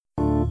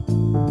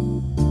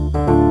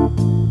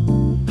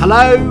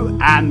Hello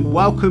and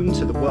welcome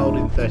to The World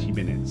in 30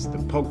 Minutes, the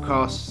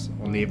podcast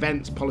on the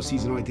events,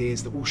 policies and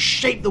ideas that will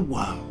shape the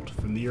world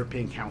from the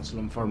European Council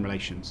on Foreign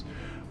Relations.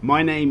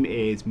 My name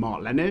is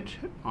Mark Leonard,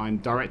 I'm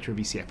Director of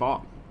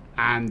ECFR,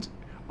 and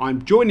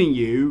I'm joining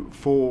you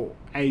for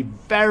a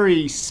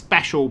very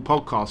special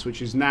podcast which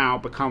has now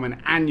become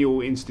an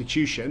annual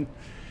institution.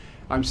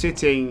 I'm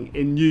sitting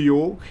in New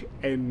York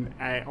on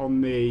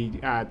the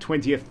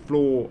 20th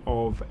floor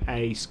of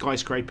a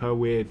skyscraper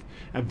with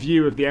a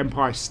view of the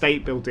Empire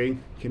State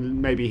Building. You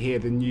can maybe hear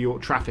the New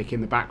York traffic in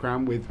the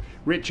background, with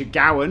Richard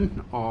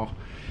Gowan, our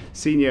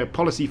Senior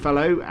Policy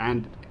Fellow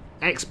and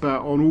expert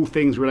on all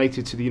things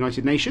related to the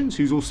United Nations,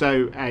 who's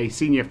also a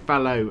Senior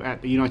Fellow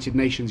at the United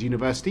Nations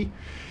University,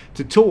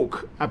 to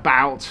talk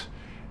about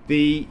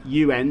the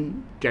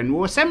UN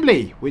General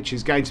Assembly, which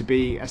is going to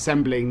be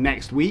assembling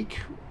next week.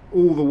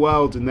 All the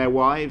world and their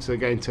wives are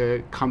going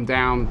to come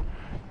down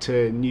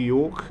to New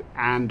York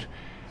and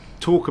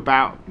talk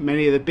about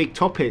many of the big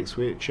topics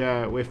which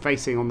we're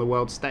facing on the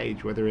world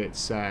stage, whether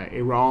it's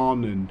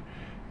Iran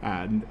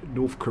and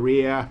North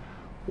Korea,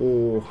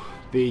 or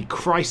the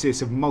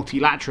crisis of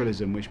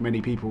multilateralism, which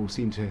many people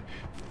seem to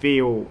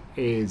feel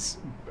is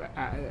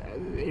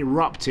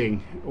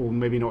erupting, or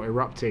maybe not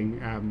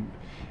erupting,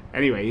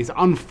 anyway, is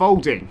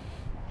unfolding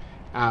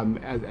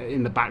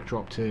in the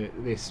backdrop to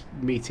this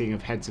meeting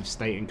of heads of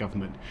state and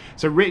government.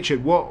 So,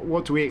 Richard,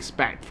 what do we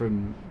expect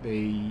from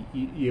the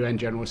UN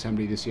General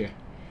Assembly this year?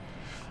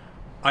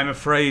 I'm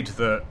afraid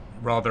that,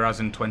 rather as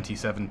in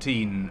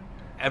 2017,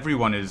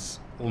 everyone is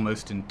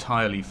almost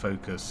entirely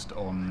focused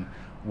on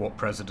what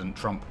President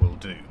Trump will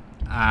do.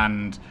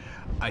 And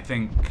I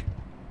think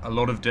a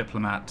lot of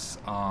diplomats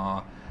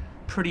are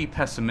pretty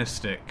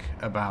pessimistic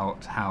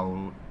about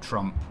how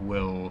Trump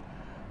will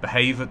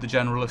behave at the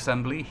General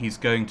Assembly. He's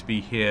going to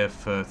be here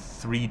for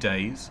 3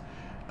 days.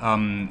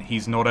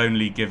 He's not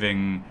only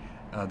giving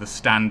the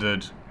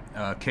standard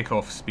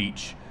kick-off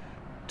speech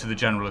to the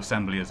General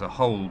Assembly as a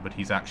whole, but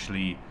he's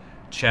actually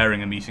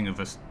chairing a meeting of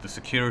the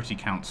Security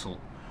Council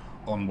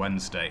on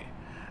Wednesday.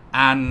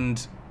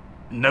 And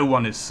no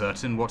one is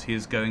certain what he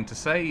is going to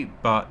say,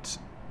 but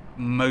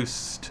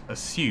most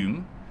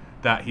assume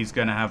that he's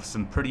going to have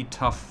some pretty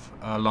tough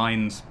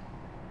lines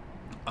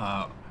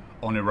on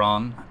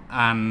Iran,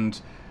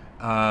 and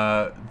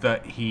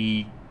that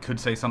he could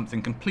say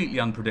something completely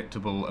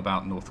unpredictable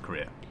about North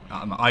Korea,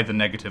 either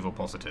negative or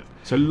positive.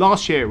 So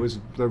last year it was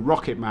the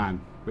Rocket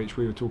Man, which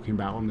we were talking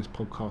about on this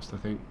podcast, I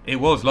think. It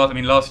was.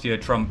 Last year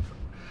Trump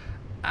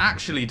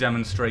actually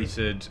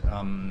demonstrated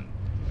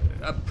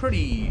a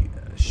pretty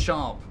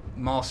sharp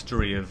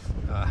mastery of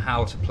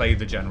how to play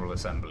the General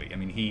Assembly. I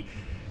mean, he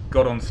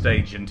got on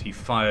stage and he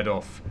fired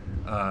off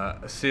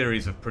a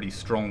series of pretty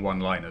strong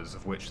one-liners,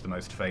 of which the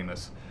most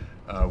famous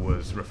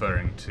was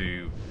referring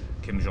to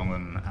Kim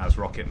Jong-un as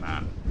Rocket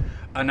Man.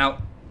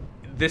 Now,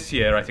 this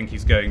year I think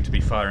he's going to be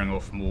firing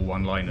off more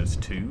one-liners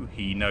too.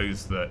 He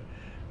knows that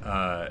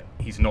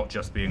he's not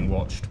just being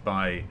watched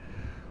by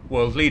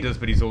world leaders,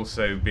 but he's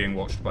also being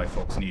watched by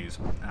Fox News,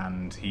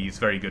 and he's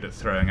very good at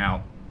throwing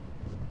out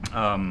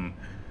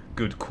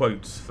good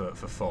quotes for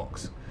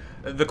Fox.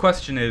 The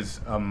question is,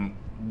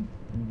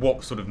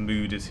 what sort of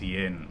mood is he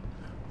in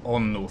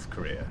on North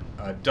Korea?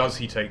 Does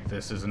he take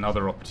this as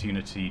another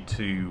opportunity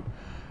to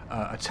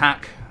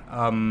attack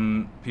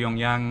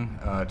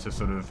Pyongyang, to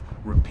sort of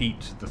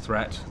repeat the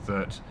threat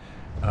that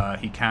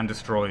he can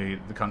destroy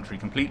the country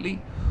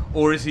completely?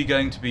 Or is he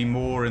going to be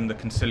more in the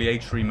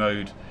conciliatory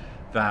mode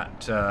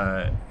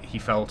that he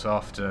felt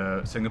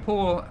after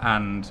Singapore,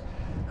 and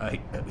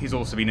he's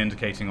also been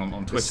indicating on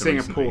Twitter the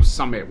Singapore recently.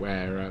 Summit,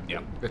 where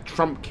the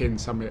Trumpkin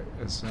Summit,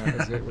 as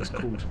it was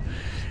called.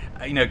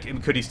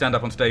 Could he stand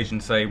up on stage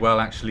and say, well,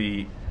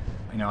 actually,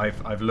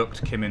 I've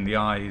looked Kim in the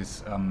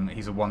eyes,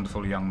 he's a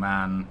wonderful young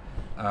man,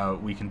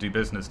 we can do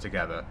business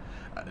together?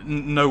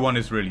 No one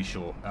is really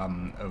sure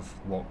of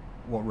what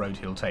road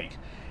he'll take.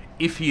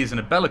 If he is in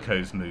a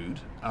bellicose mood,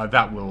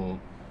 that will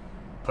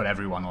put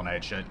everyone on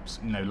edge.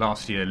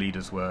 Last year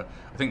leaders were,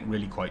 I think,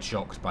 really quite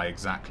shocked by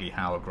exactly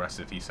how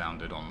aggressive he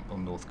sounded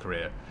on North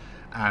Korea,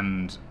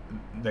 and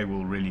they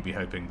will really be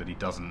hoping that he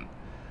doesn't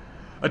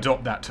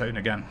adopt that tone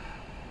again.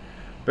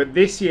 But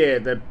this year,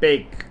 the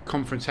big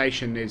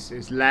confrontation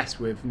is less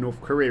with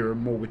North Korea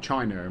and more with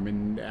China. I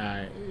mean,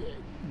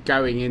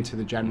 going into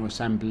the General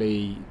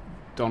Assembly,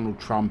 Donald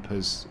Trump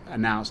has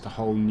announced a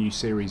whole new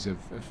series of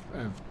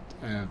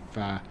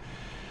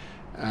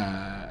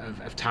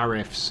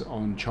tariffs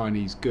on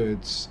Chinese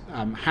goods.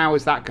 How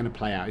is that going to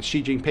play out? Is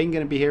Xi Jinping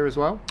going to be here as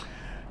well?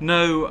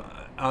 No,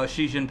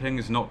 Xi Jinping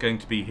is not going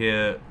to be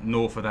here,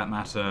 nor for that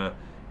matter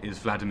is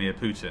Vladimir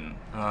Putin.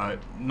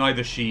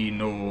 Neither Xi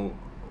nor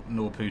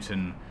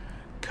Putin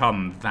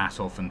come that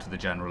often to the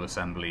General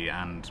Assembly,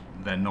 and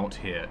they're not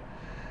here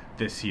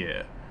this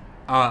year.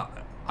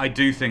 I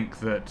do think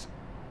that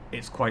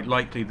it's quite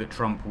likely that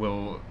Trump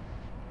will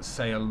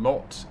say a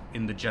lot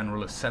in the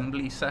General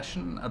Assembly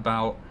session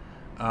about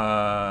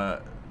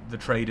the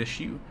trade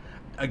issue.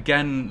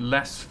 Again,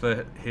 less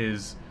for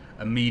his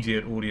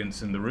immediate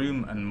audience in the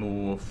room and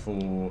more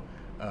for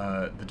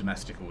the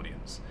domestic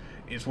audience.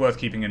 It's worth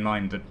keeping in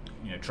mind that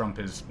Trump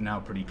is now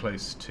pretty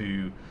close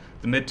to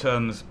the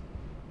midterms.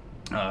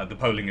 The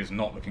polling is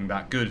not looking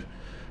that good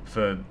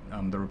for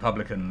the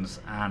Republicans,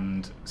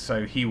 and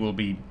so he will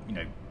be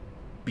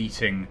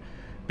beating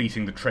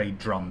the trade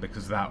drum,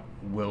 because that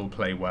will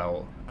play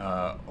well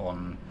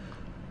on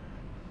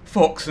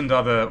Fox and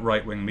other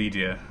right-wing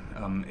media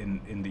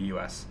in the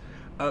US.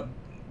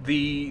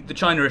 The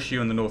China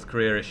issue and the North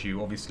Korea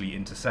issue obviously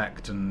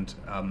intersect, and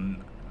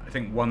I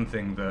think one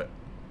thing that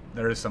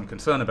there is some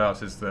concern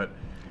about is that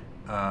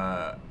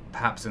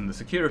perhaps in the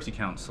Security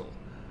Council,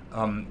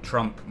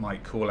 Trump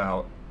might call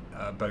out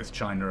both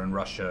China and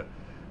Russia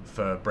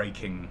for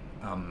breaking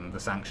the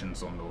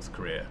sanctions on North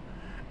Korea.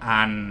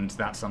 And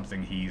that's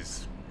something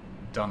he's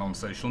done on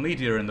social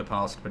media in the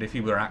past, but if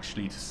he were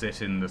actually to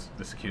sit in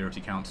the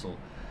Security Council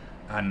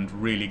and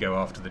really go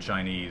after the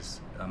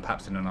Chinese,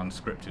 perhaps in an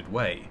unscripted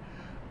way,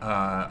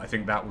 I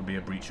think that would be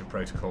a breach of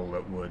protocol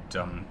that would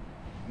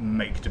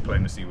make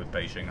diplomacy with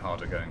Beijing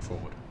harder going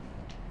forward.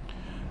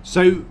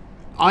 So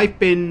I've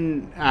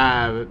been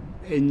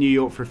in New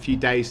York for a few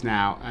days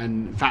now,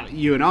 and in fact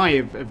you and I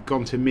have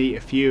gone to meet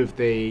a few of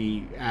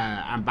the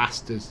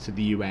ambassadors to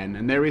the UN,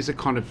 and there is a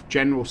kind of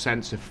general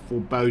sense of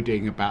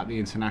foreboding about the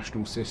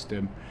international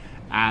system,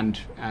 and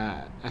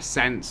a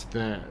sense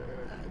that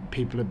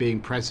people are being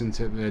present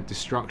at the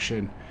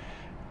destruction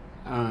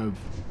of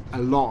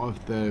a lot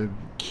of the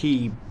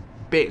key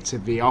bits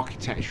of the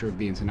architecture of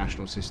the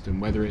international system,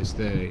 whether it's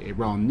the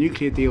Iran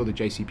nuclear deal, the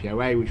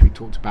JCPOA, which we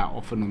talked about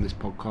often on this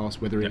podcast,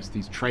 whether it's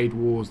these trade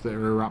wars that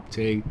are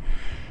erupting,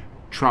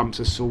 Trump's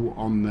assault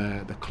on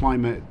the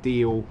climate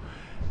deal,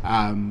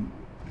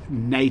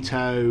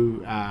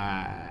 NATO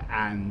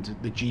and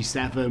the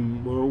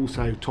G7 were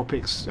also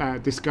topics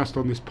discussed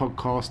on this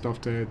podcast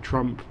after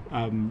Trump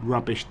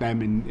rubbished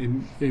them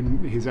in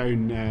his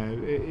own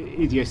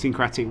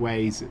idiosyncratic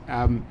ways.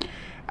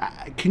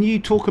 Can you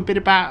talk a bit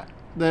about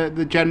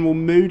the general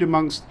mood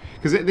amongst,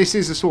 because this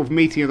is a sort of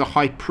meeting of the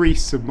high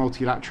priests of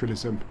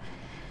multilateralism?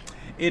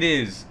 It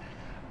is.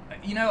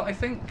 I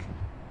think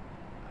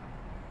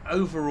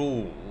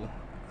overall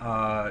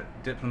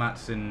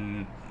diplomats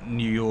in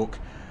New York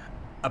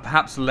are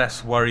perhaps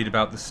less worried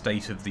about the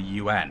state of the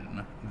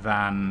UN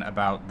than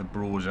about the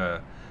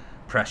broader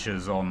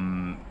pressures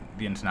on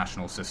the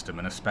international system,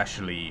 and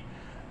especially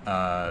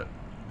the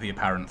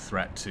apparent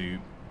threat to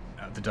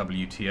the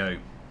WTO.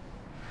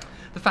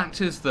 The fact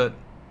is that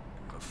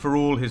for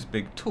all his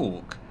big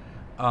talk,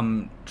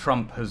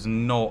 Trump has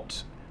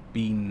not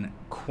been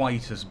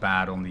quite as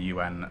bad on the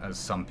UN as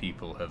some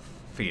people have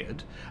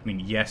feared. I mean,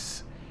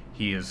 yes,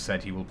 he has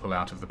said he will pull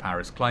out of the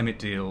Paris climate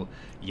deal.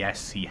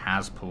 Yes, he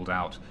has pulled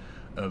out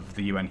of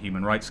the UN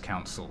Human Rights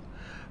Council.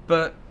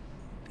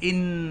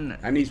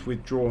 And he's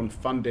withdrawn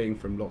funding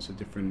from lots of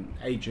different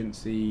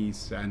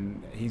agencies,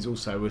 and he's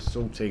also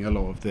assaulting a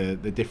lot of the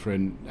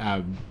different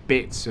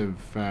bits of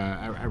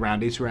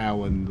around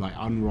Israel and like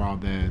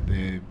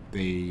UNRWA,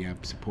 the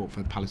support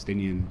for the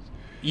Palestinian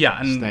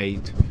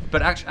state.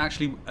 But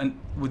actually, and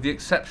with the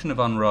exception of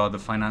UNRWA, the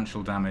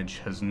financial damage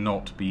has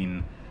not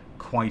been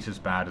quite as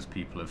bad as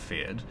people have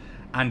feared.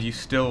 And you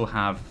still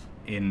have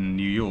in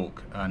New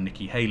York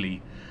Nikki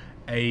Haley,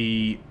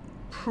 a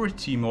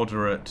pretty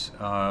moderate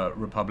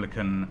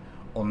Republican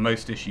on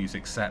most issues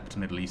except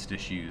Middle East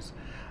issues.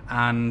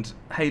 And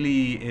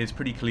Haley is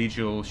pretty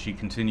collegial. She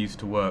continues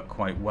to work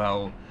quite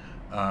well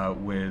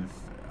with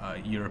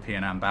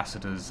European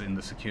ambassadors in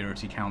the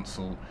Security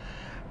Council.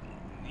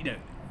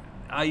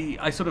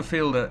 I sort of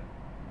feel that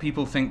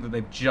people think that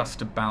they've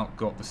just about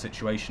got the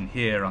situation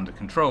here under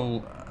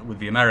control with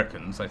the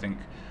Americans. I think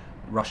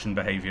Russian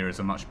behavior is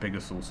a much bigger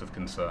source of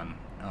concern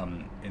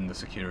in the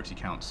Security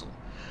Council.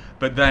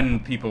 But then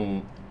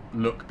people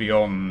look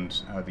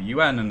beyond the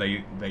UN, and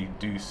they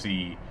do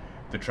see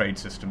the trade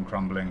system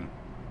crumbling,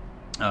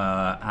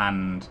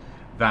 and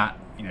that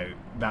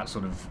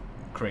sort of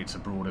creates a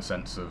broader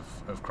sense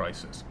of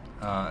crisis.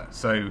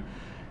 So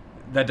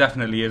there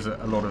definitely is a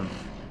lot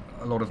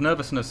of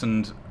nervousness,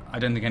 and I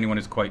don't think anyone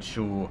is quite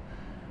sure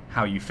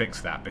how you fix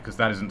that, because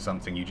that isn't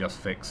something you just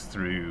fix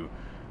through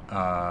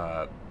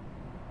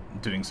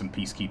doing some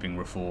peacekeeping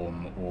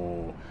reform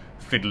or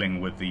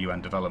fiddling with the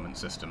UN development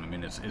system. I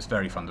mean, it's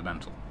very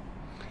fundamental.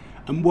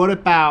 And what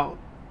about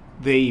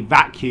the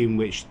vacuum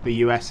which the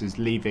US is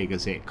leaving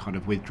as it kind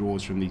of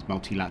withdraws from these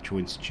multilateral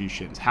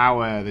institutions?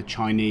 How are the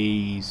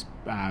Chinese,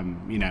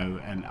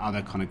 and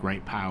other kind of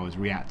great powers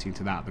reacting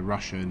to that? The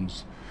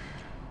Russians?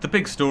 The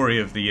big story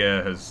of the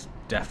year has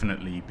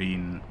definitely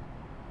been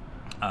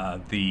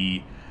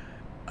the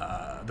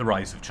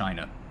rise of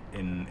China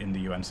in the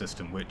UN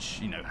system,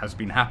 which has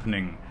been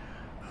happening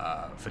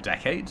for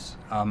decades,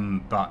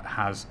 but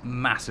has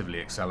massively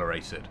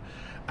accelerated.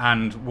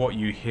 And what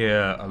you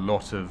hear a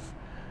lot of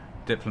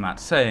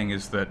diplomats saying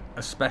is that,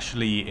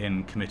 especially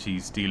in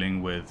committees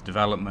dealing with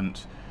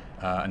development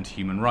and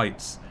human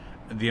rights,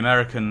 the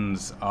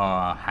Americans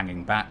are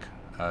hanging back.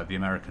 The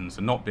Americans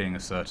are not being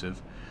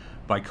assertive.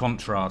 By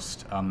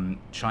contrast,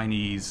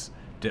 Chinese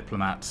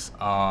diplomats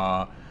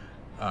are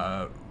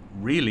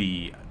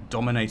really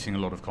dominating a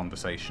lot of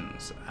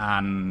conversations,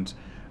 and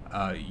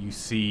you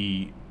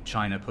see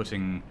China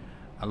putting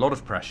a lot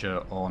of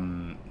pressure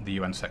on the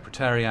UN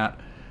Secretariat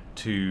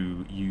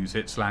to use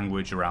its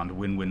language around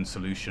win-win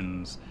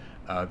solutions.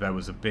 There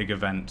was a big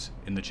event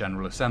in the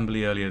General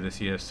Assembly earlier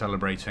this year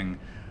celebrating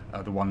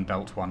the One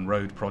Belt, One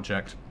Road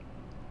project.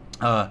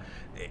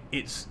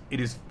 It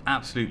is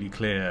absolutely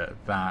clear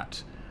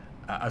that,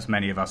 as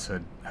many of us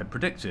had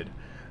predicted,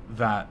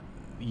 that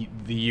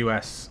the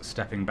US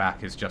stepping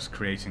back is just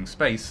creating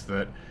space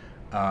that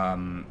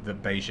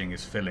Beijing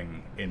is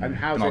filling in and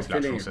how's the it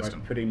filling multilateral it? system.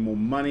 By putting more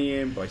money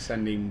in, by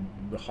sending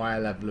higher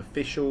level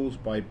officials,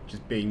 by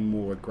just being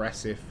more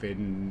aggressive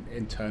in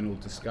internal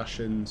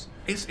discussions?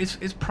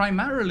 It's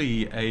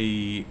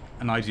primarily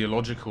an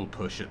ideological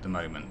push at the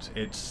moment.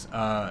 It's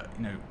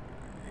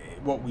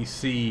what we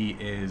see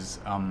is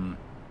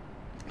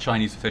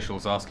Chinese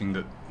officials asking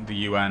that the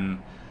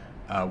UN,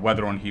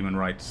 whether on human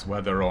rights,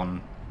 whether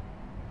on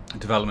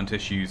development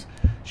issues,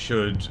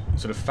 should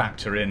sort of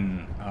factor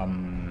in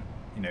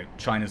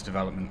China's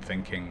development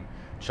thinking,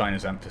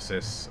 China's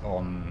emphasis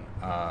on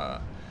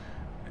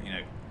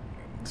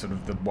sort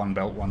of the One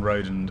Belt, One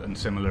Road and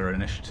similar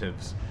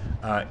initiatives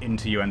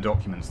into UN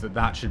documents,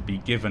 that should be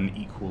given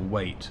equal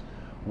weight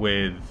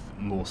with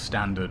more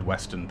standard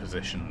Western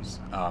positions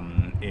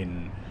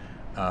in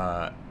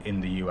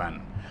the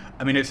UN.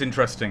 I mean, it's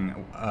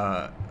interesting.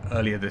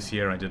 Earlier this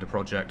year, I did a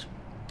project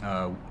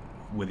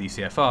with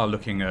ECFR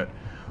looking at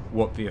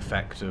what the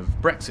effect of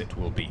Brexit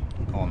will be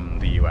on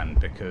the UN,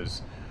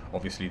 because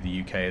obviously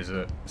the UK is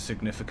a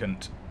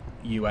significant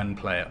UN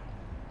player.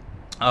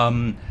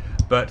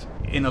 But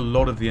in a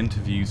lot of the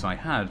interviews I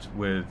had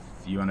with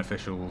UN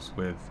officials,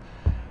 with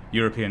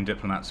European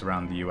diplomats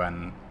around the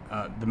UN,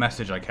 the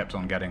message I kept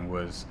on getting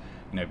was,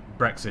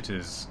 Brexit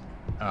is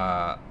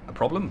a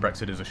problem.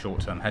 Brexit is a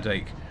short-term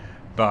headache,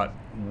 but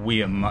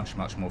we are much,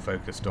 much more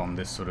focused on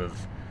this sort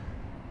of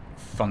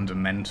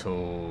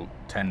fundamental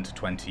 10 to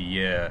 20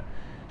 year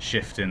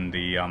shift in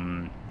the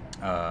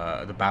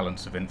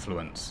balance of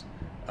influence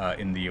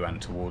in the UN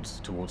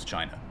towards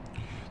China.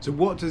 So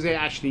what does it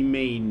actually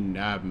mean,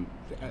 a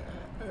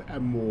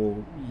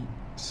more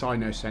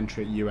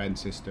Sino-centric UN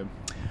system?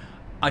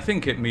 I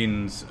think it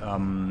means,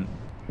 in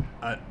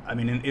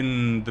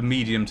the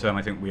medium term,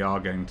 I think we are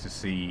going to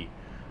see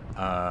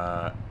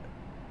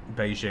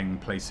Beijing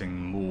placing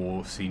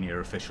more senior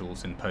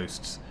officials in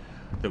posts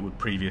that would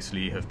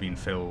previously have been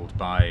filled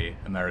by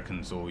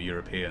Americans or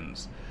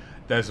Europeans.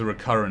 There's a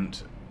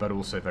recurrent but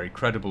also very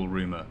credible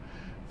rumor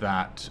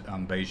that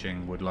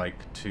Beijing would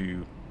like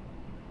to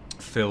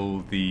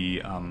fill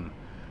the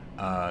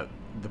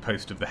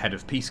post of the head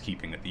of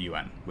peacekeeping at the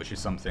UN, which is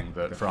something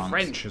that The France...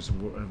 French have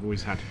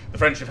always had. The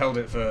French have held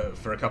it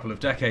for a couple of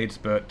decades,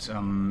 but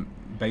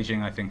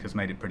Beijing, I think, has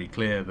made it pretty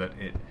clear that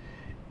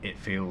it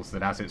feels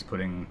that as it's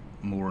putting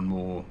more and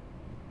more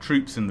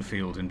troops in the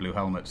field in blue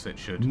helmets, it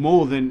should...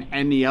 More than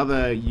any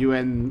other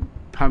UN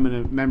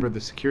permanent member of the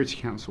Security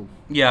Council.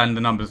 Yeah, and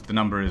the number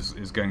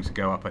is going to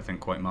go up, I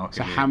think, quite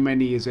markedly. So how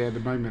many is there at the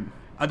moment?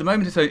 At the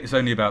moment, it's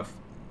only about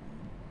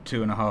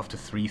 2,500 to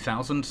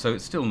 3,000, so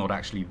it's still not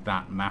actually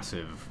that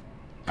massive.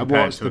 And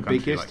compared what's to the a country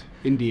biggest? like-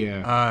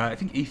 India. I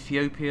think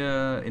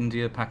Ethiopia,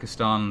 India,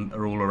 Pakistan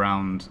are all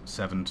around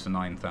 7,000 to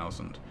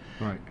 9,000.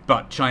 Right.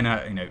 But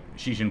China,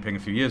 Xi Jinping a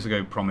few years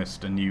ago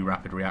promised a new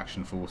rapid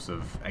reaction force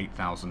of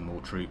 8,000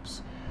 more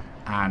troops,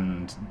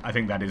 and I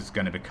think that is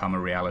going to become a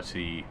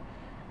reality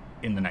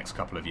in the next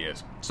couple of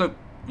years. So,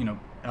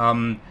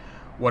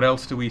 what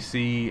else do we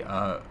see?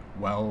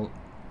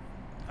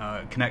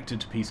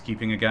 Connected to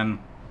peacekeeping again,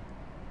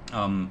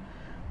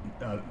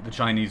 the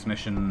Chinese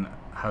mission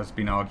has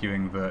been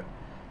arguing that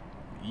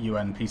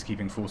UN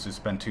peacekeeping forces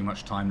spend too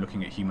much time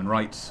looking at human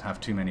rights, have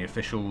too many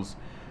officials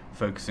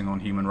focusing on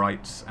human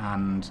rights,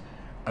 and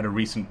at a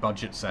recent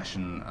budget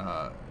session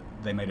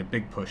they made a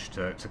big push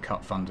to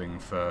cut funding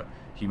for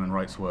human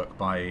rights work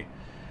by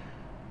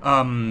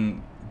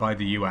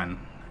the UN.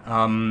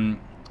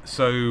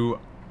 So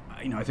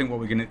I think what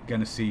we're going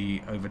to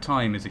see over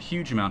time is a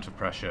huge amount of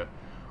pressure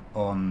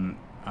on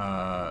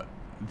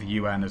the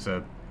UN as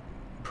a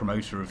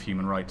promoter of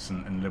human rights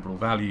and liberal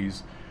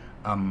values,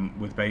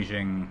 with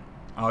Beijing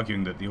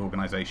arguing that the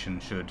organization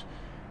should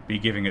be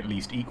giving at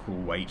least equal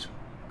weight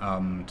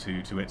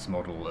to its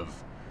model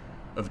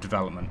of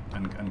development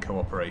and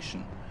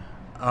cooperation.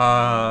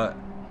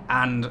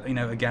 And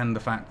again, the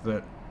fact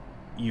that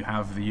you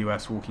have the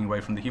US walking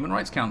away from the Human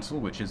Rights Council,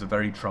 which is a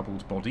very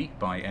troubled body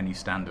by any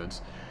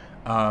standards,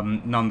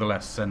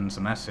 nonetheless sends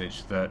a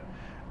message that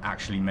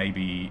actually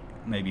maybe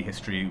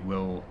history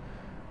will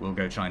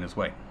go China's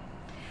way.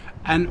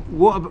 And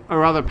what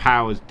are other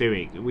powers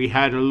doing? We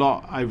heard a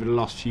lot over the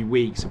last few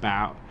weeks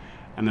about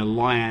an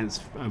alliance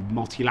of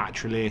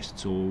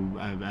multilateralists, or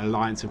an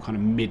alliance of kind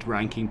of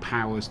mid-ranking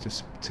powers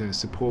to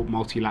support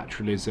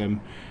multilateralism.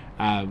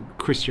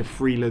 Chrystia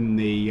Freeland,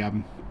 the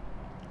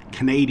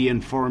Canadian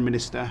foreign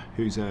minister,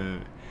 who's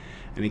an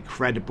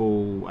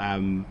incredible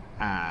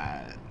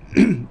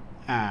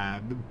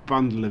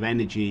bundle of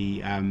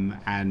energy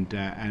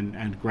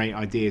and great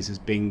ideas has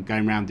been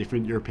going around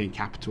different European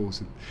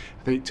capitals. And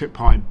I think it took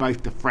part in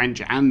both the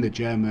French and the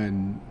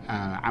German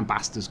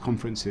ambassadors'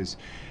 conferences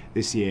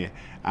this year.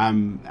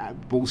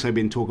 Also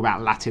been talk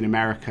about Latin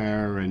America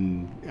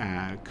and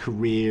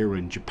Korea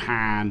and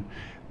Japan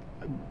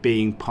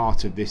being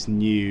part of this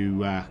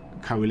new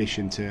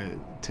coalition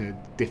to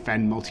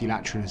defend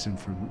multilateralism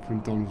from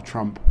Donald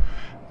Trump.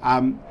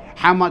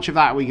 How much of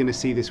that are we going to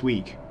see this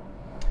week?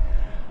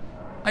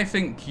 I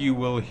think you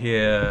will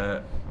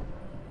hear,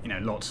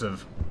 lots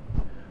of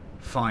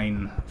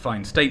fine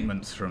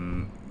statements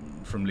from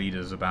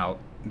leaders about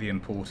the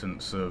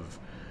importance of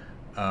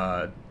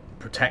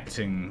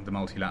protecting the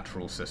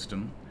multilateral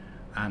system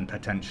and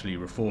potentially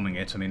reforming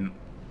it. I mean,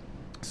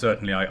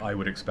 certainly I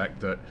would expect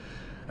that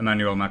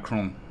Emmanuel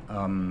Macron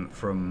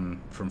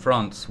from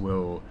France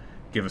will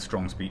give a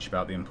strong speech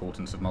about the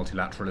importance of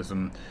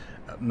multilateralism,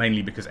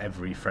 mainly because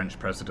every French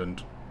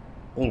president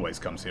always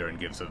comes here and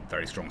gives a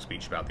very strong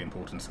speech about the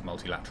importance of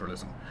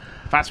multilateralism.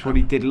 That's what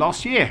he did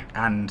last year,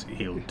 and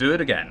he'll do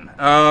it again.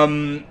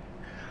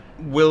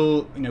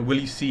 Will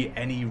you see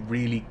any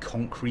really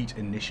concrete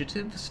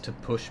initiatives to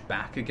push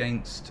back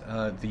against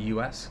the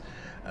US?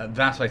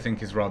 That I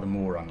think is rather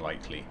more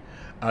unlikely.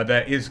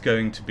 There is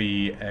going to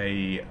be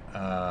a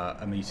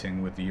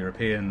meeting with the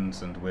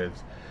Europeans and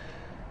with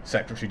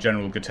Secretary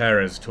General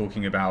Guterres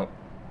talking about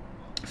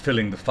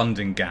filling the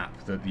funding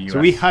gap that the US. So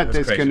we heard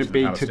there's going to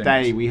be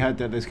today. We heard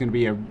that there's going to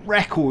be a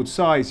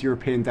record-sized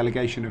European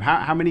delegation of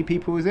how many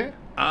people is it?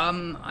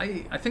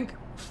 I think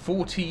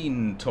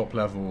 14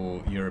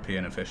 top-level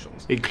European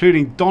officials,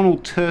 including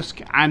Donald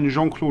Tusk and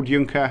Jean-Claude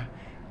Juncker,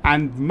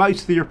 and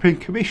most of the European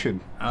Commission.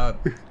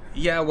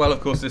 Yeah, well, of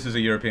course, this is a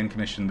European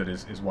Commission that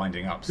is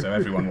winding up, so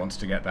everyone wants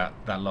to get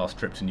that last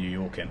trip to New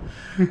York in.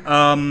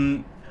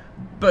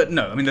 But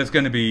no, I mean, there's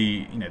going to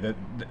be,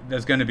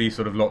 there's going to be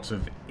sort of lots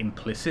of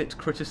implicit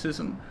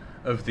criticism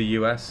of the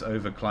US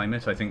over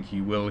climate. I think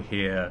you will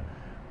hear,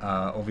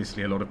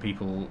 obviously, a lot of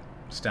people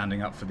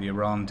standing up for the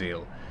Iran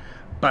deal.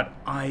 But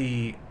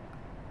I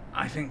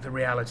think the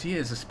reality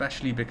is,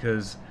 especially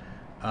because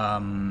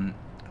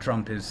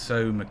Trump is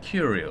so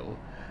mercurial,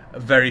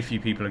 very few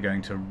people are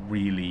going to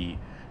really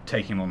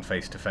take him on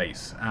face to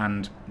face.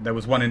 And there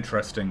was one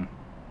interesting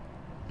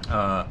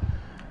sort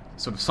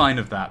of sign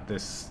of that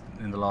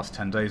in the last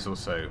 10 days or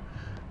so.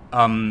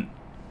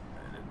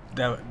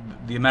 The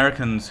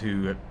Americans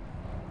who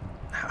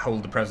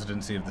hold the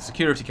presidency of the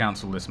Security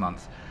Council this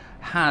month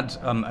had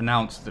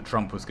announced that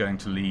Trump was going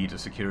to lead a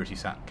Security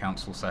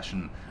Council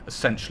session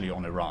essentially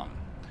on Iran.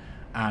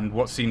 And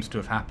what seems to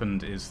have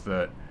happened is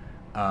that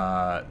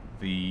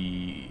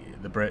the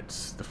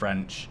Brits, the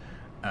French,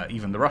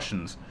 even the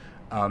Russians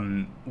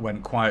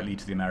went quietly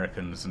to the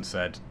Americans and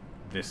said,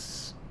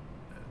 this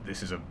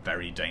is a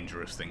very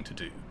dangerous thing to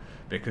do.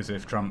 Because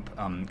if Trump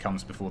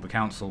comes before the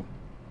council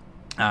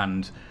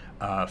and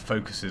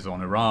focuses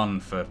on Iran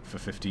for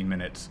 15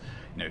 minutes,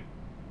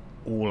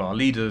 all our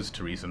leaders,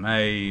 Theresa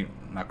May,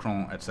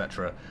 Macron,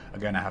 etc., are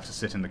going to have to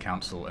sit in the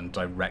council and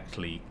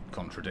directly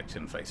contradict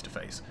him face to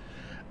face.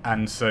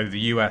 And so the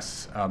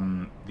US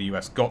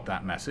got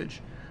that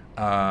message.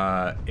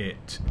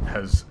 It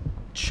has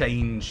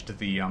changed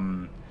the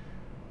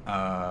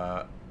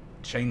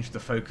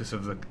focus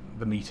of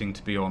the meeting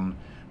to be on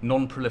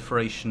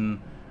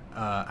non-proliferation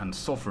and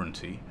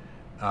sovereignty,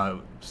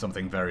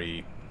 something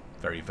very,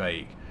 very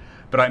vague.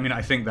 But I mean,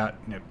 I think that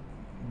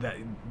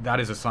that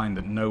is a sign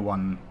that no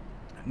one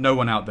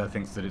out there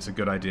thinks that it's a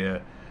good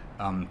idea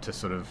to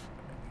sort of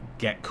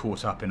get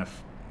caught up in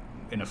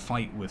a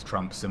fight with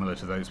Trump similar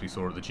to those we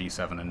saw at the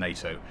G7 and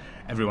NATO.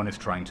 Everyone is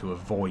trying to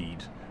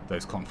avoid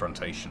those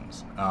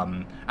confrontations.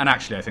 And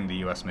actually, I think the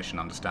US mission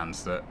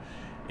understands that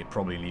it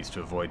probably needs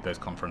to avoid those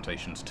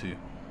confrontations too.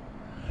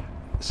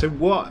 So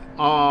what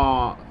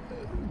are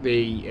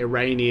the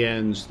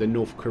Iranians, the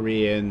North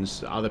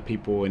Koreans, other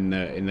people in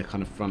the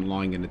kind of front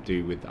line going to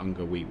do with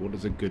UNGA week? What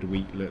does a good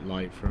week look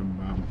like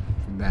from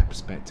their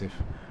perspective?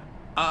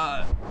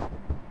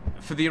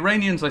 For the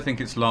Iranians, I think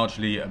it's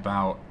largely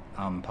about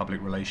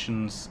public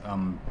relations.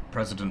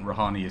 President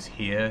Rouhani is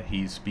here.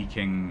 He's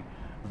speaking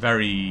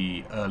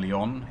very early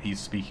on. He's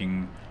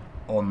speaking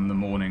on the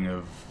morning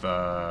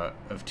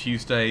of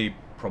Tuesday,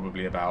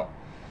 probably about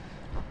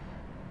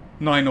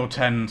 9 or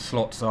 10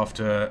 slots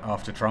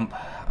after Trump,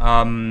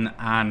 and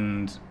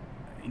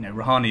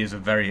Rouhani is a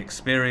very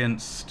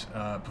experienced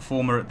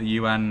performer at the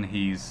UN.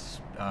 He's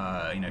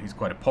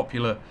quite a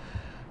popular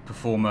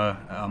performer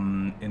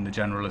in the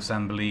General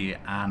Assembly,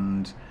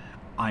 and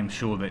I'm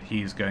sure that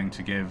he is going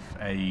to give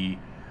a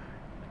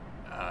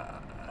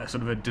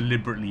sort of a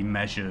deliberately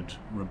measured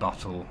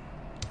rebuttal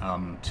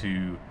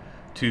to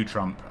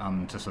Trump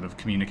to sort of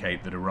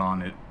communicate that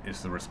Iran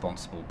is the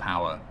responsible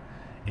power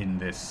in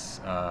this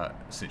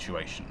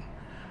situation.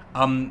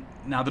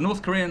 Now, the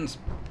North Koreans,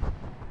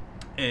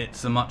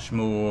 it's a much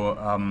more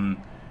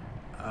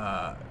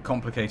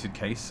complicated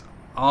case.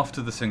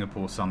 After the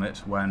Singapore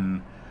summit,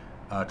 when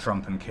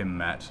Trump and Kim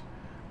met,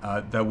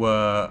 there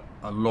were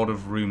a lot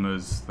of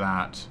rumors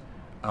that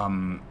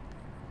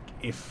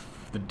if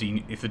the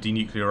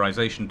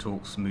denuclearization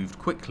talks moved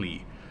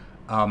quickly,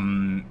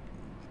 Kim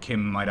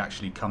might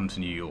actually come to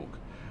New York.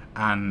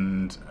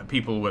 And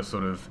people were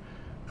sort of,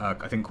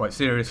 I think, quite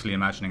seriously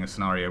imagining a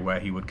scenario where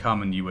he would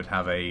come and you would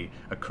have a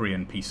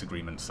Korean peace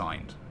agreement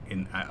signed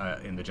in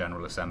the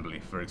General Assembly,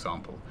 for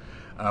example,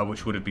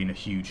 which would have been a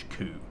huge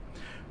coup.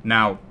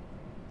 Now,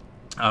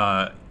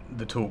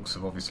 the talks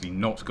have obviously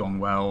not gone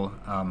well.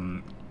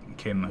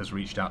 Kim has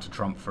reached out to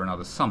Trump for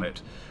another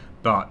summit,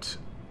 but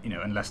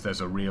unless there's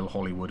a real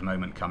Hollywood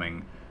moment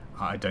coming,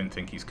 I don't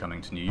think he's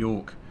coming to New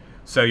York.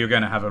 So you're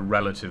going to have a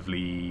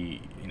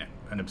relatively,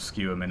 an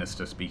obscure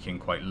minister speaking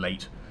quite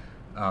late,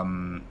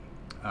 who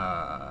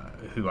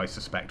I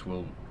suspect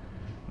will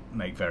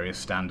make various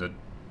standard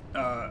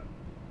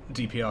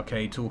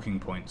DPRK talking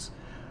points.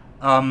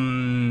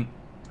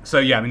 So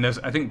yeah, I mean,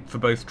 I think for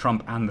both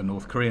Trump and the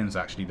North Koreans,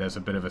 actually, there's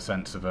a bit of a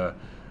sense of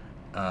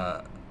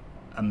a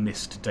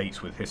missed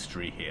date with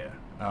history here,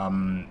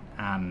 and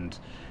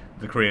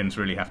the North Koreans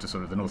really have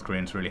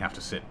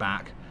to sit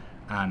back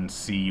and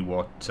see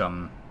what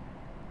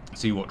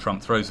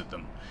Trump throws at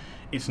them.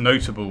 It's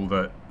notable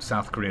that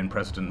South Korean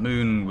President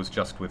Moon was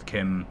just with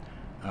Kim,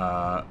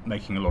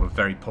 making a lot of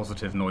very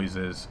positive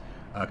noises,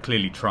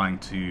 clearly trying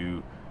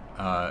to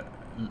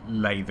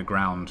lay the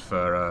ground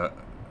for a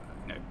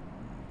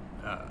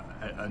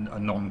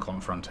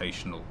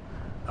non-confrontational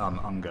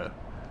UNGA,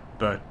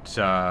 but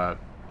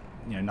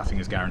nothing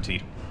is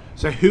guaranteed.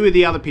 So who are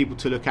the other people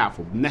to look out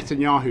for?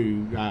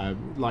 Netanyahu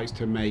likes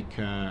to make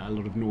a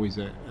lot of noise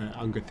at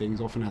UNGA things,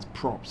 often has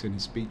props in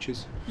his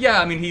speeches. Yeah,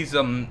 I mean, he's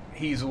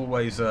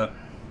always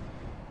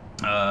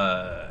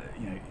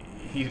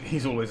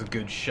he's always a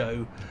good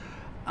show,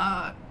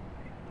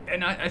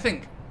 and I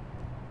think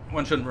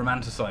one shouldn't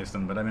romanticize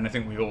them, but I mean, I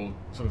think we all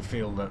sort of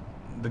feel that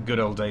the good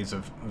old days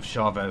of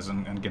Chavez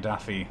and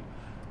Gaddafi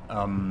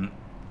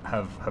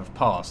have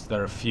passed.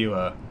 There are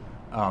fewer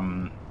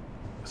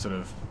sort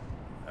of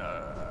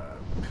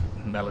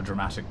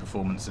melodramatic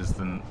performances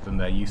than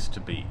there used to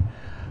be.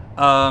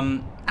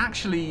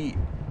 Actually,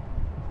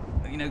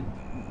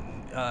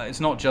 it's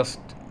not just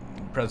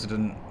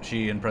President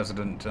Xi and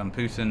President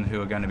Putin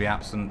who are going to be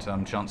absent.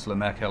 Chancellor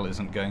Merkel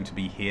isn't going to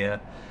be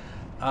here.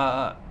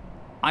 I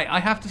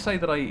have to say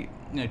that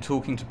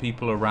talking to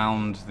people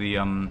around the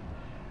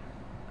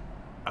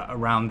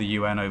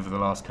UN over the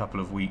last couple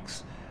of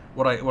weeks,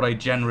 what I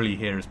generally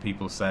hear is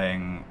people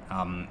saying,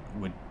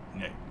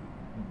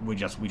 we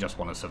just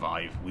want to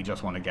survive. We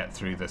just want to get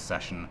through this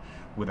session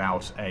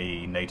without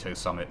a NATO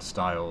summit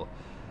style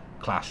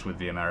clash with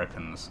the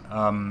Americans.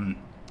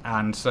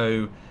 And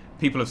so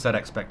people have set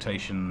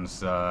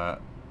expectations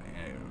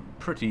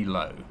pretty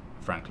low,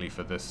 frankly,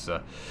 for this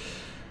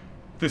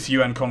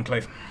UN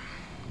conclave.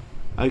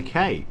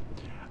 Okay.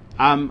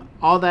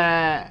 Are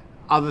there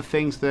other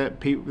things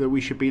that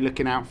we should be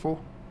looking out for?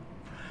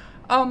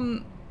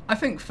 I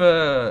think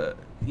for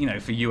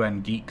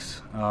UN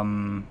geeks,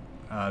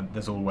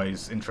 there's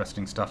always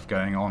interesting stuff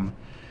going on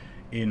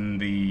in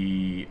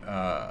the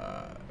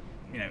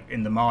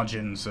in the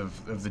margins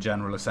of the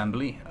General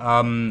Assembly.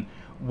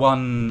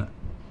 One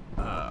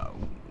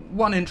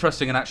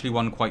interesting and actually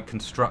one quite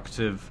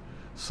constructive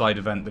side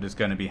event that is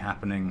going to be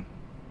happening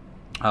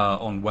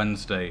on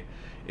Wednesday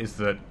is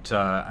that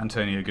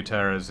Antonio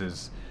Guterres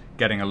is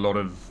getting a lot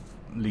of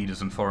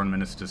leaders and foreign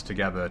ministers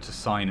together to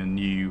sign a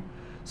new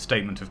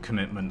statement of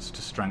commitments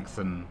to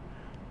strengthen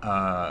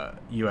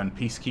UN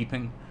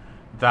peacekeeping.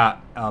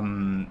 That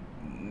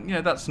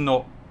that's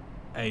not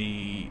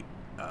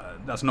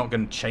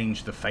going to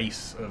change the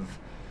face of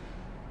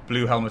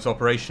Blue Helmet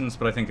operations,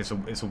 but I think it's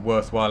a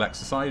worthwhile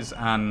exercise,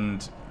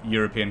 and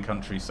European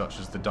countries such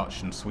as the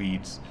Dutch and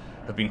Swedes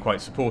have been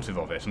quite supportive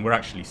of it, and we're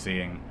actually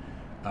seeing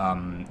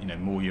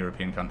more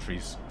European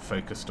countries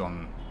focused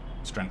on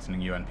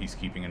strengthening UN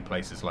peacekeeping in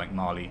places like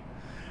Mali.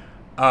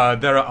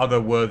 There are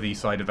other worthy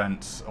side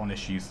events on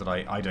issues that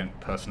I don't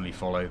personally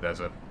follow. There's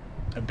a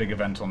big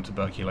event on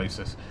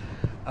tuberculosis.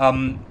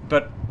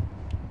 But,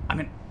 I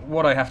mean,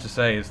 what I have to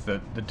say is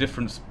that the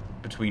difference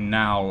between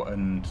now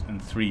and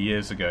 3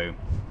 years ago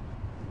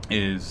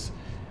is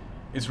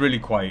really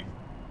quite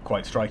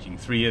striking.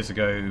 3 years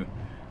ago,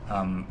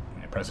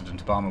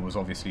 President Obama was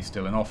obviously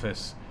still in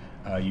office.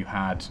 You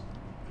had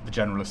the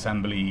General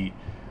Assembly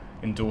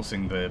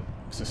endorsing the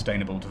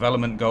Sustainable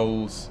Development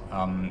Goals.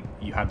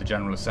 You had the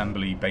General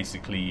Assembly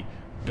basically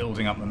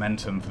building up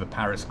momentum for the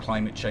Paris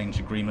Climate Change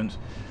Agreement.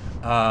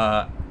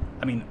 I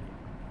mean,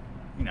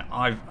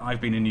 I've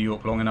been in New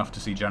York long enough to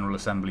see General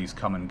Assemblies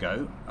come and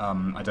go.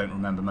 I don't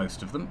remember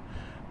most of them,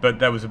 but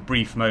there was a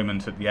brief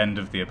moment at the end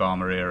of the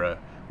Obama era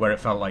where it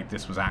felt like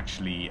this was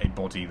actually a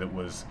body that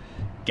was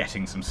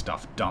getting some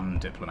stuff done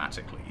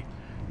diplomatically.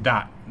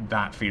 That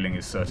feeling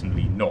is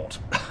certainly not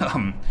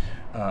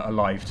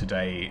alive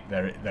today.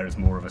 There is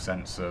more of a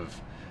sense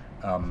of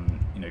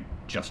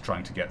just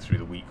trying to get through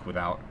the week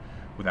without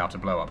a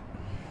blow up.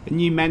 And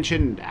you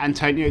mentioned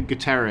Antonio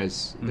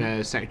Guterres,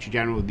 the Secretary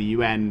General of the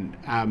UN.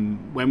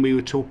 When we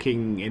were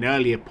talking in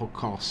earlier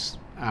podcasts,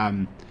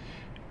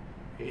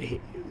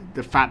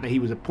 the fact that he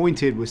was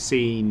appointed was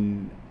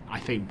seen I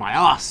think by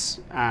us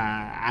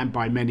and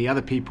by many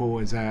other people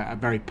as a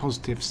very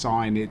positive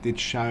sign. It did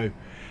show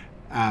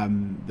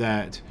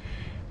that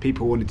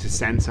people wanted to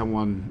send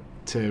someone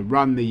to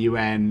run the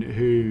UN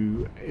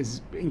who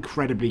is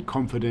incredibly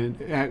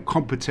competent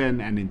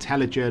and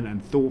intelligent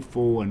and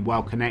thoughtful and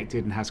well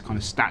connected and has kind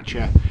of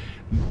stature,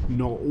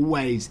 not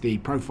always the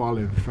profile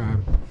of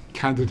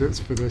candidates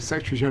for the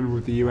Secretary General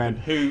of the UN.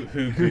 Who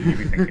could you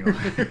be thinking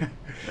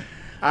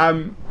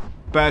of?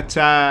 But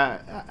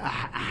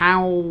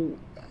how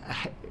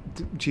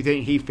do you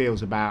think he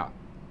feels about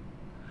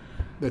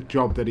the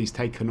job that he's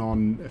taken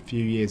on a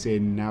few years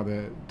in, now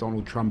that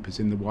Donald Trump is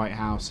in the White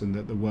House and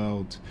that the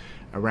world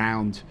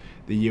around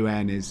the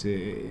UN is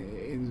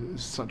in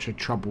such a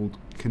troubled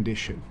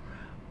condition?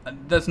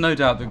 There's no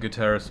doubt that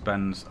Guterres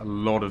spends a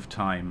lot of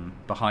time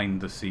behind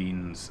the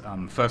scenes,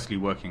 firstly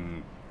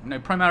working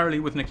primarily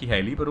with Nikki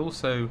Haley, but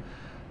also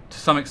to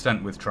some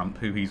extent with Trump,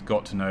 who he's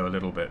got to know a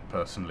little bit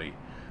personally,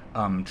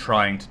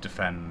 trying to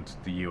defend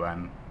the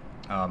UN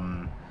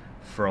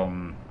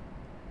from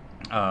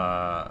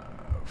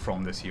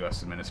this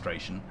US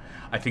administration.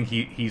 I think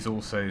he's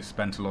also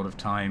spent a lot of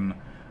time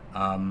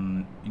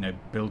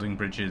building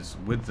bridges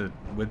with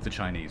the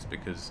Chinese,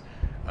 because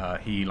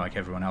he, like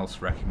everyone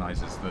else,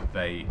 recognizes that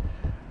they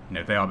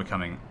are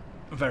becoming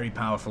very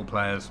powerful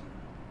players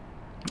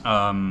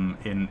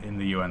in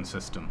the UN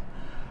system.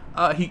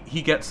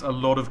 He gets a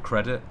lot of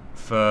credit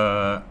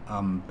for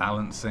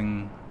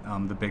balancing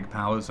the big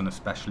powers, and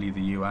especially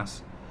the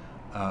US,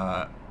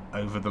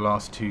 over the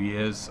last 2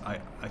 years.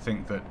 I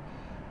think that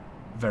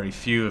very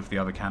few of the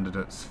other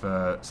candidates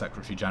for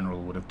Secretary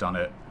General would have done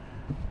it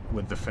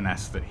with the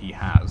finesse that he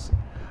has.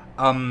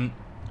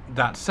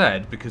 That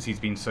said, because he's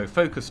been so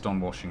focused on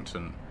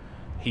Washington,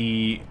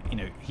 he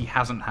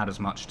hasn't had as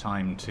much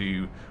time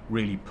to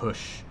really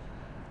push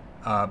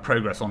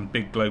progress on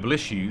big global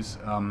issues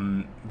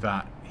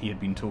that he had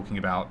been talking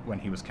about when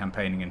he was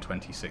campaigning in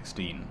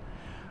 2016.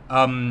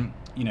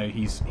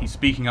 He's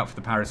speaking up for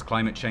the Paris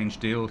climate change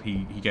deal.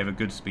 He gave a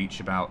good speech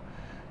about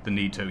the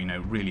need to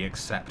really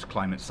accept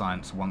climate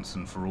science once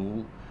and for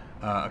all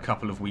a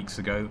couple of weeks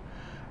ago.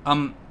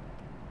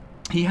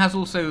 He has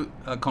also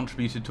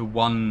contributed to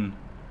one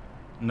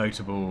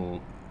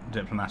notable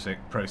diplomatic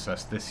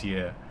process this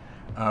year,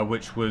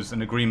 which was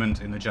an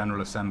agreement in the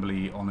General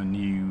Assembly on a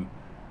new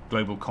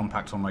global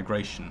compact on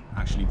migration,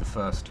 actually the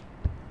first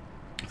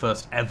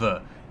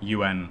ever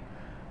UN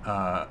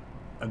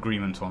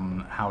agreement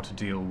on how to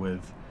deal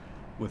with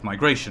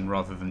migration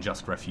rather than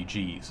just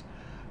refugees.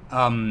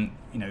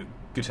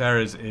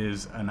 Guterres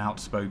is an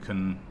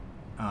outspoken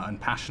and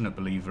passionate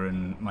believer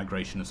in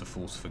migration as a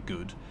force for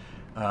good.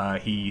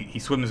 He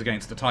swims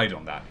against the tide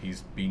on that.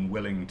 He's been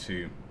willing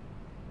to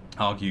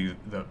argue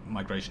that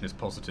migration is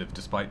positive,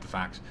 despite the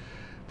fact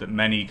that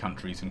many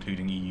countries,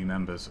 including EU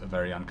members, are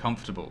very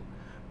uncomfortable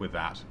with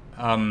that.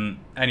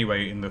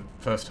 Anyway, in the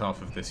first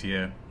half of this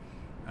year,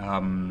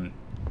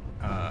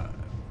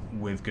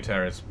 with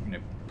Guterres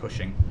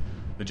pushing,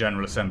 the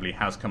General Assembly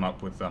has come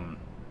up with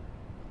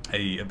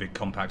a big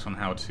compact on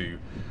how to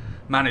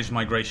manage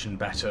migration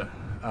better.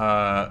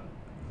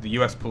 The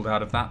US pulled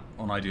out of that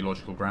on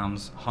ideological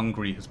grounds.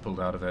 Hungary has pulled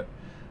out of it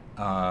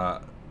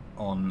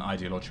on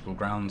ideological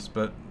grounds,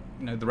 but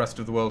the rest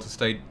of the world has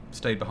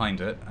stayed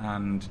behind it,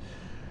 and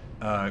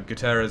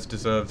Guterres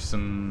deserves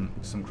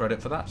some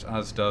credit for that,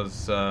 as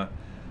does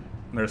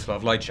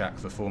Miroslav Lajčák,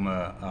 the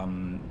former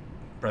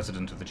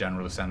president of the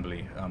General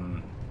Assembly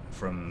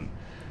from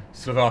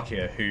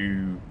Slovakia,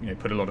 who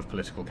put a lot of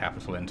political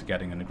capital into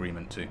getting an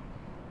agreement too.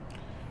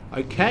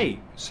 Okay,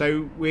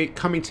 so we're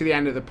coming to the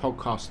end of the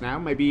podcast now.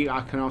 Maybe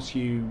I can ask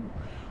you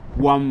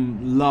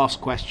one last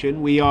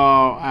question. We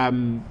are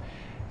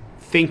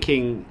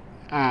thinking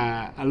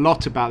a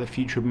lot about the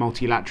future of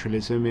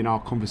multilateralism in our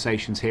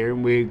conversations here,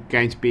 and we're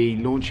going to be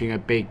launching a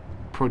big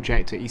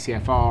project at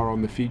ECFR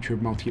on the future of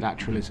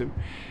multilateralism.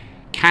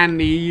 Can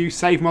the EU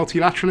save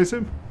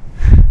multilateralism?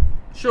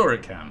 Sure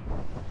it can.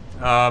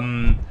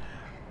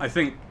 I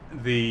think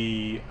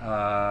the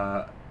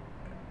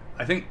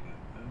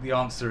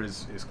answer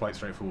is quite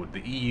straightforward.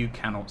 The EU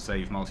cannot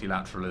save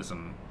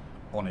multilateralism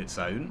on its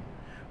own,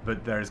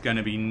 but there is going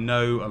to be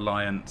no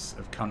alliance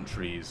of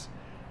countries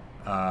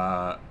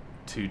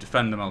to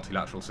defend the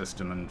multilateral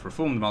system and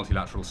reform the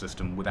multilateral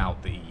system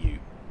without the EU.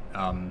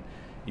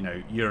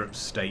 Europe's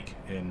stake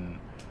in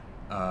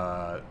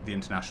the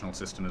international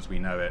system as we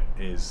know it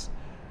is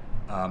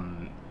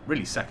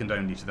really second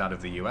only to that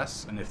of the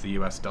US, and if the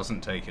US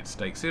doesn't take its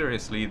stake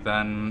seriously,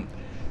 then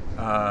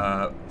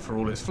for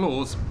all its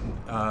flaws,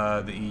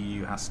 the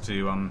EU has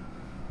to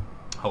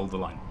hold the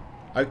line.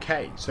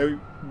 Okay, so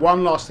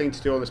one last thing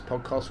to do on this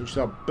podcast, which is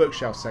our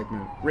bookshelf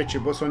segment.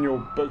 Richard, what's on your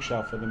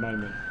bookshelf at the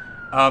moment?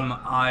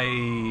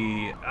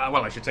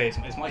 I should say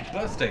it's my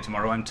birthday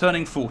tomorrow. I'm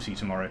turning 40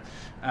 tomorrow,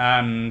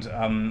 and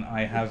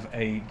I have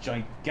a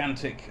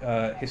gigantic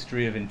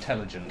history of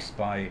intelligence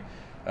by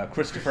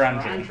Christopher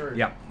Andrew.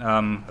 Yeah,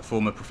 a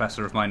former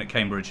professor of mine at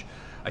Cambridge,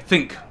 I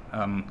think,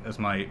 as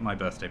my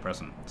birthday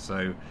present.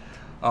 So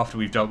after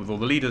we've dealt with all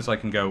the leaders, I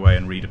can go away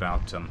and read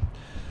about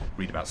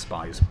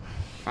spies.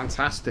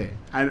 Fantastic.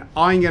 And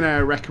I'm going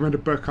to recommend a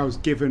book I was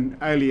given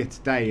earlier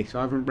today, so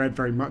I haven't read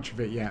very much of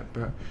it yet.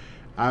 But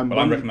I'm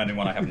recommending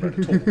one I haven't read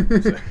at all.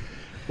 So.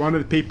 One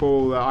of the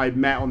people that I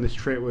met on this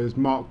trip was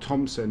Mark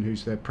Thompson,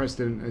 who's the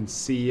president and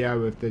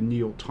CEO of the New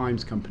York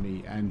Times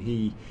Company, and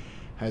he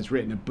has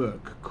written a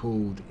book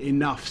called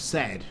Enough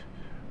Said,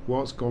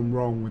 What's Gone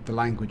Wrong with the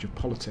Language of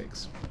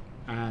Politics.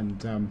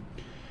 And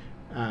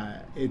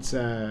it's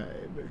a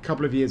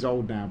couple of years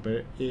old now,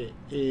 but it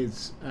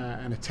is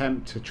an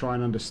attempt to try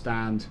and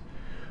understand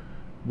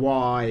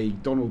why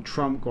Donald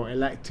Trump got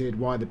elected,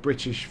 why the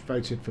British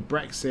voted for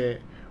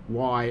Brexit,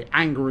 why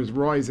anger is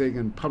rising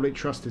and public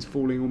trust is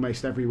falling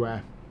almost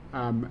everywhere.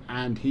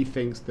 And he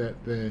thinks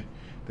that the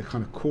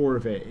kind of core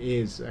of it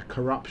is a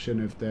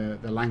corruption of the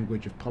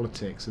language of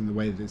politics and the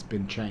way that it's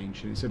been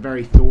changed. And it's a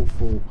very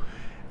thoughtful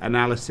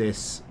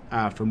analysis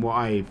from what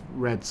I've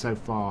read so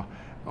far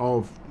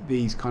of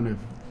these kind of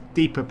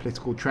deeper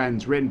political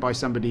trends, written by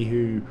somebody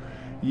who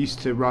used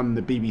to run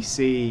the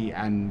BBC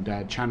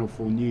and Channel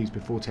 4 News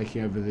before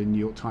taking over the New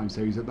York Times.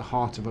 So he's at the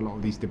heart of a lot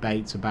of these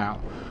debates about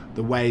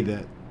the way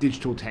that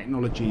digital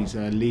technologies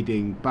are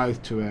leading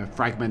both to a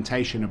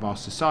fragmentation of our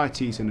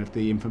societies and of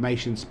the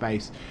information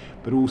space,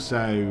 but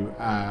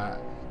also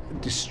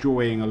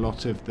destroying a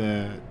lot of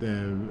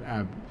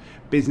the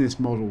business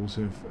models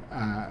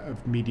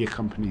of media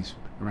companies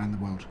around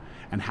the world,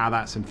 and how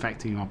that's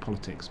affecting our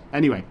politics.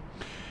 Anyway,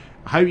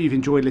 I hope you've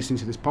enjoyed listening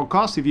to this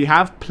podcast. If you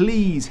have,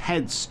 please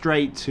head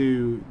straight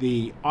to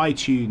the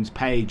iTunes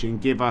page and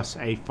give us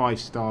a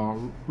 5-star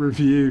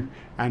review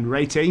and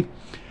rating.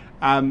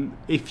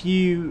 If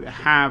you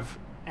have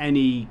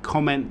any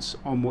comments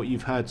on what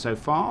you've heard so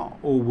far,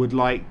 or would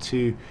like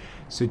to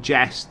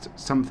suggest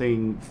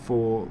something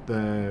for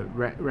the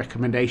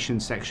recommendation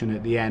section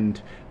at the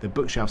end, the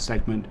bookshelf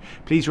segment,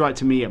 please write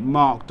to me at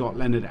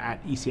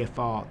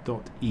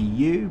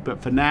mark.leonard@ecfr.eu.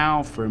 But for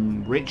now,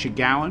 from Richard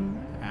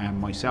Gowan and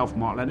myself,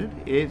 Mark Leonard,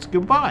 it's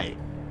goodbye.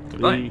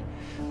 Goodbye.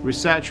 The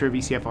researcher of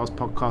ECFR's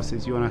podcast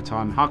is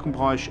Jonathan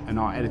Hakenbroich, and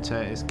our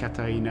editor is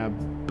Katarina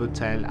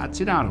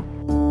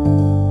Butel-Atzinaro.